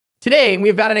Today,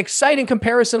 we've got an exciting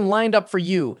comparison lined up for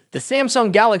you. The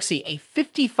Samsung Galaxy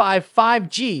A55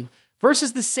 5G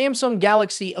versus the Samsung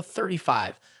Galaxy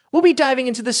A35. We'll be diving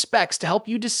into the specs to help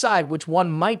you decide which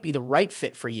one might be the right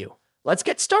fit for you. Let's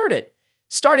get started.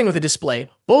 Starting with the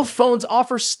display, both phones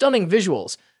offer stunning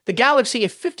visuals. The Galaxy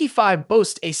A55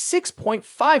 boasts a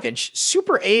 6.5-inch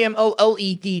Super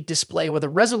AMOLED display with a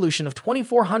resolution of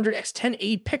 2400 x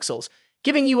 1080 pixels,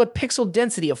 giving you a pixel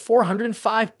density of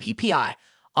 405 ppi.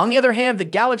 On the other hand, the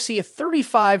Galaxy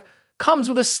A35 comes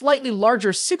with a slightly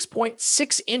larger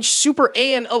 6.6-inch Super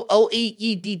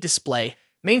AMOLED display,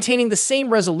 maintaining the same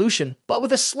resolution, but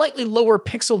with a slightly lower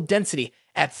pixel density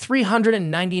at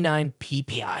 399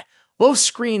 ppi. Both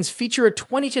screens feature a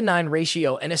 20:9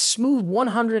 ratio and a smooth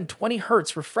 120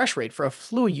 Hz refresh rate for a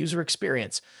fluid user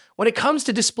experience. When it comes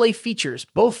to display features,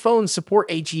 both phones support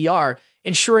HDR,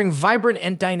 ensuring vibrant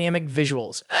and dynamic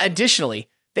visuals. Additionally,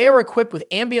 they are equipped with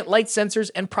ambient light sensors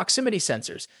and proximity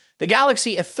sensors. The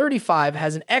Galaxy A35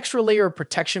 has an extra layer of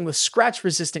protection with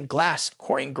scratch-resistant glass,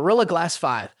 according Gorilla Glass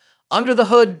 5. Under the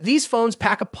hood, these phones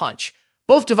pack a punch.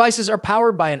 Both devices are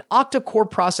powered by an octa-core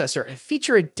processor and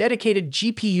feature a dedicated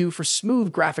GPU for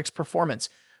smooth graphics performance.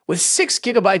 With 6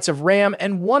 GB of RAM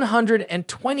and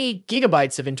 128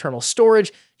 GB of internal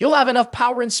storage, you'll have enough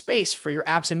power and space for your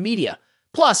apps and media.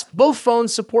 Plus, both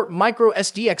phones support micro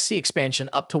SDXC expansion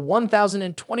up to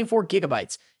 1024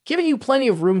 GB, giving you plenty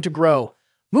of room to grow.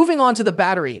 Moving on to the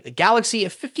battery, the Galaxy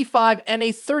A55 and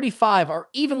A35 are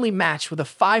evenly matched with a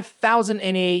 5000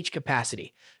 mAh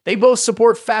capacity. They both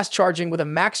support fast charging with a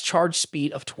max charge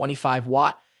speed of 25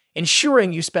 watt,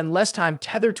 ensuring you spend less time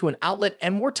tethered to an outlet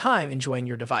and more time enjoying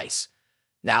your device.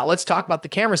 Now let's talk about the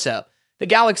camera setup. The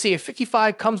Galaxy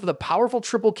A55 comes with a powerful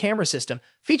triple camera system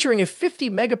featuring a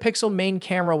 50-megapixel main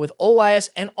camera with OIS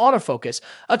and autofocus,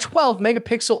 a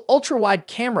 12-megapixel ultra-wide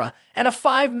camera, and a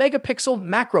 5-megapixel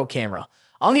macro camera.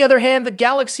 On the other hand, the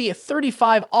Galaxy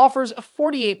A35 offers a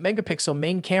 48-megapixel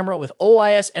main camera with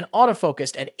OIS and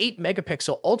autofocus, an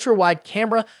 8-megapixel ultra-wide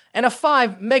camera, and a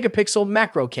 5-megapixel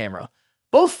macro camera.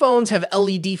 Both phones have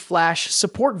LED flash,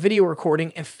 support video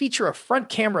recording, and feature a front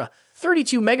camera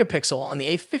 32 megapixel on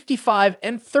the A55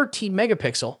 and 13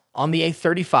 megapixel on the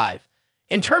A35.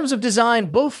 In terms of design,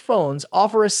 both phones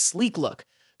offer a sleek look.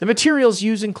 The materials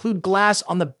used include glass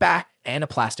on the back and a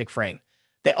plastic frame.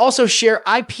 They also share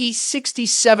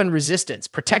IP67 resistance,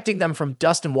 protecting them from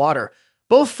dust and water.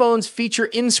 Both phones feature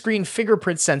in-screen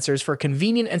fingerprint sensors for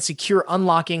convenient and secure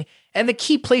unlocking, and the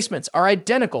key placements are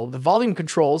identical, the volume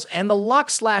controls and the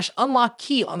lock/unlock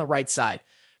key on the right side.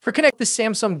 For connect, the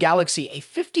Samsung Galaxy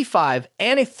A55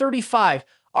 and A35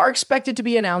 are expected to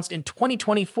be announced in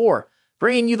 2024,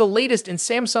 bringing you the latest in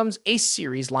Samsung's A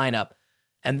series lineup.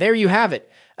 And there you have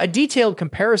it, a detailed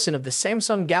comparison of the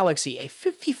Samsung Galaxy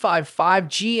A55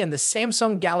 5G and the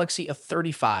Samsung Galaxy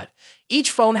A35. Each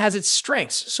phone has its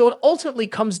strengths, so it ultimately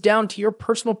comes down to your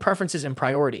personal preferences and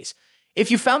priorities.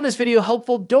 If you found this video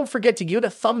helpful, don't forget to give it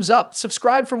a thumbs up,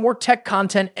 subscribe for more tech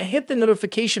content, and hit the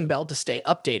notification bell to stay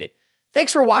updated.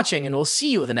 Thanks for watching, and we'll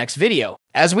see you in the next video.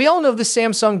 As we all know, the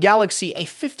Samsung Galaxy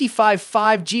A55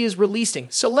 5G is releasing,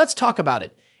 so let's talk about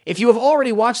it. If you have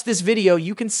already watched this video,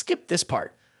 you can skip this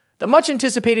part. The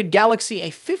much-anticipated Galaxy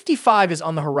A55 is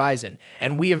on the horizon,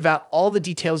 and we have got all the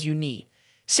details you need.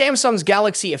 Samsung's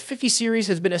Galaxy A50 series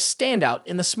has been a standout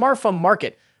in the smartphone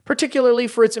market, particularly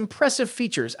for its impressive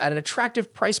features at an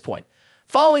attractive price point.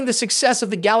 Following the success of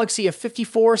the Galaxy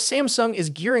A54, Samsung is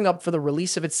gearing up for the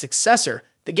release of its successor,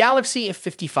 the Galaxy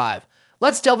A55.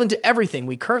 Let's delve into everything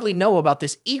we currently know about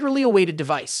this eagerly awaited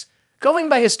device. Going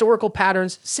by historical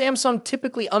patterns, Samsung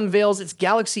typically unveils its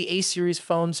Galaxy A series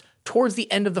phones towards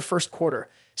the end of the first quarter,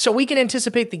 so we can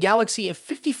anticipate the Galaxy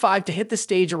A55 to hit the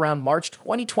stage around March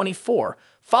 2024,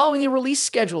 following the release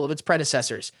schedule of its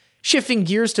predecessors. Shifting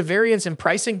gears to variants and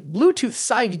pricing, Bluetooth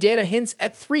side data hints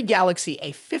at 3 Galaxy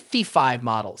A55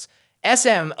 models: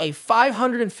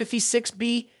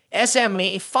 SMA556B,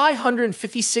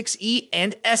 SMA556E,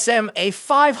 and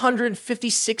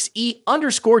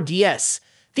SMA556E_DS.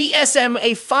 The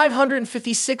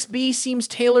SMA556B seems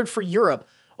tailored for Europe,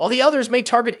 while the others may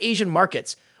target Asian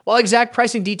markets. While exact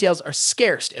pricing details are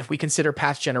scarce if we consider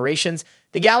past generations,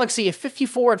 the Galaxy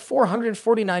A54 at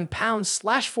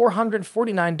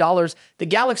 £449/$449, the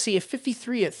Galaxy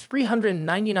A53 at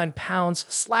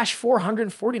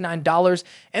 £399/$449,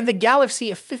 and the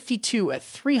Galaxy A52 at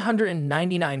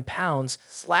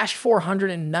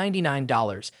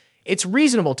 £399/$499. It's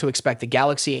reasonable to expect the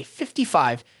Galaxy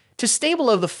A55 to stay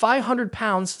below the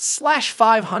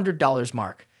 £500/$500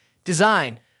 mark.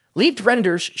 Design. Leaked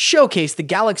renders showcase the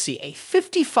Galaxy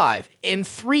A55 in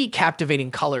 3 captivating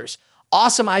colors: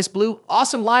 awesome ice blue,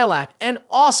 awesome lilac, and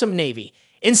awesome navy.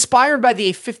 Inspired by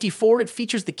the A54, it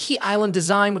features the key island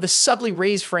design with a subtly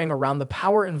raised frame around the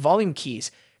power and volume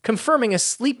keys, confirming a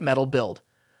sleek metal build.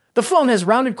 The phone has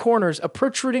rounded corners, a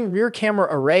protruding rear camera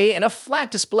array, and a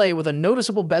flat display with a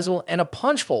noticeable bezel and a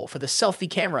punch hole for the selfie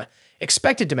camera.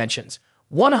 Expected dimensions: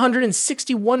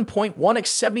 161.1 x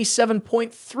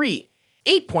 77.3,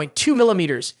 8.2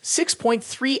 millimeters,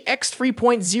 6.3 x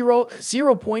 3.0,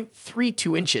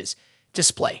 0.32 inches.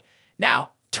 Display.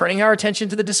 Now, turning our attention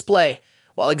to the display.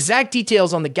 While exact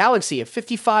details on the Galaxy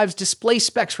A55's display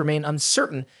specs remain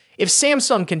uncertain, if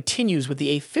Samsung continues with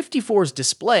the A54's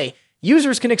display,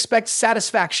 users can expect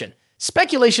satisfaction.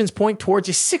 Speculations point towards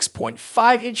a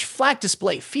 6.5-inch flat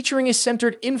display featuring a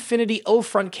centered Infinity O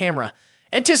front camera.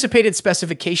 Anticipated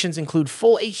specifications include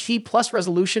full HD plus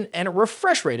resolution and a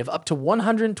refresh rate of up to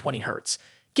 120 Hz.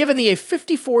 Given the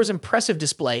A54's impressive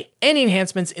display, any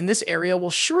enhancements in this area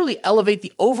will surely elevate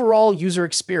the overall user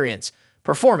experience.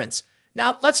 Performance.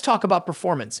 Now, let's talk about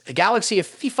performance. The Galaxy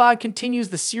A55 continues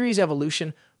the series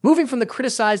evolution, moving from the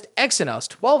criticized Exynos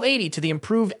 1280 to the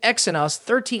improved Exynos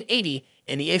 1380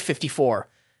 in the A54.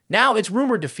 Now, it's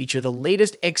rumored to feature the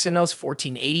latest Exynos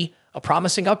 1480, a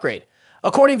promising upgrade.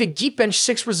 According to Geekbench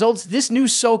 6 results, this new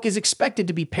SoC is expected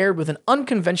to be paired with an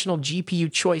unconventional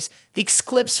GPU choice, the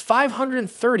Eclipse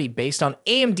 530, based on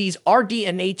AMD's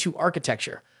RDNA2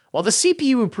 architecture. While the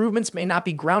CPU improvements may not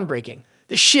be groundbreaking,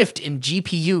 the shift in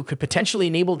GPU could potentially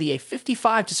enable the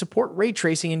A55 to support ray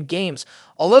tracing in games,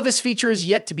 although this feature is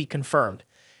yet to be confirmed.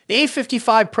 The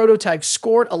A55 prototype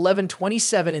scored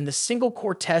 1127 in the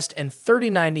single-core test and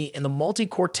 3090 in the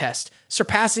multi-core test,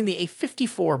 surpassing the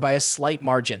A54 by a slight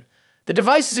margin. The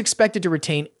device is expected to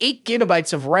retain 8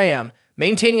 GB of RAM,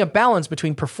 maintaining a balance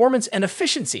between performance and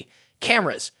efficiency.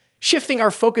 Cameras. Shifting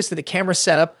our focus to the camera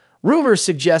setup, rumors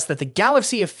suggest that the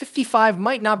Galaxy A55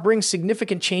 might not bring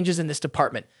significant changes in this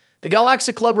department. The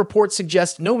Galaxy Club report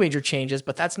suggests no major changes,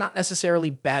 but that's not necessarily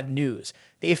bad news.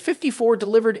 The A54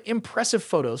 delivered impressive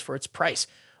photos for its price.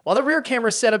 While the rear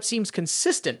camera setup seems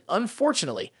consistent,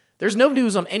 unfortunately, there's no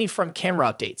news on any front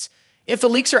camera updates. If the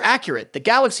leaks are accurate, the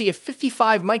Galaxy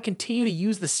A55 might continue to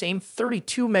use the same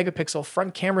 32-megapixel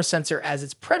front camera sensor as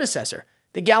its predecessor,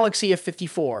 the Galaxy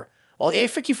A54. While the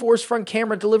A54's front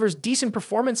camera delivers decent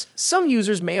performance, some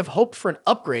users may have hoped for an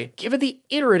upgrade given the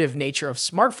iterative nature of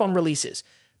smartphone releases.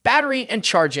 Battery and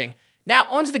charging. Now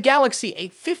onto the Galaxy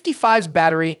A55's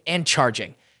battery and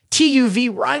charging.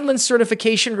 TÜV Rheinland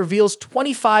certification reveals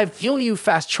 25 VLU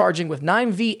fast charging with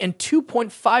 9V and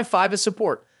 2.55 as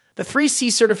support. The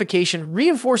 3C certification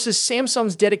reinforces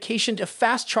Samsung's dedication to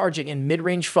fast charging in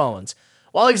mid-range phones.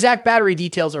 While exact battery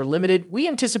details are limited, we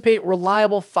anticipate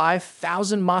reliable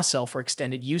 5,000 mAh cell for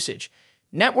extended usage.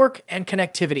 Network and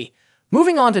connectivity.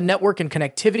 Moving on to network and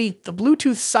connectivity, the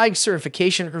Bluetooth SIG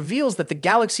certification reveals that the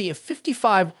Galaxy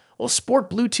A55 will sport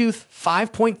Bluetooth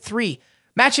 5.3,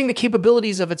 matching the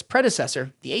capabilities of its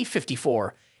predecessor, the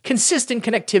A54. Consistent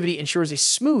connectivity ensures a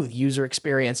smooth user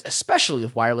experience, especially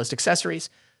with wireless accessories.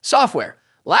 Software.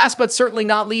 Last but certainly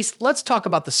not least, let's talk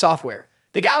about the software.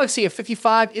 The Galaxy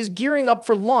A55 is gearing up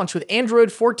for launch with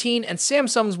Android 14 and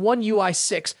Samsung's One UI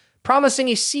 6, promising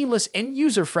a seamless and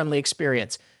user-friendly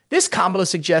experience. This combo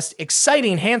suggests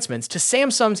exciting enhancements to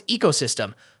Samsung's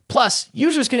ecosystem. Plus,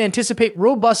 users can anticipate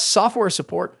robust software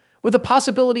support with the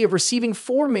possibility of receiving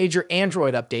 4 major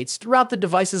Android updates throughout the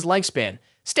device's lifespan.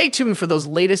 Stay tuned for those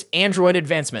latest Android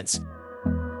advancements.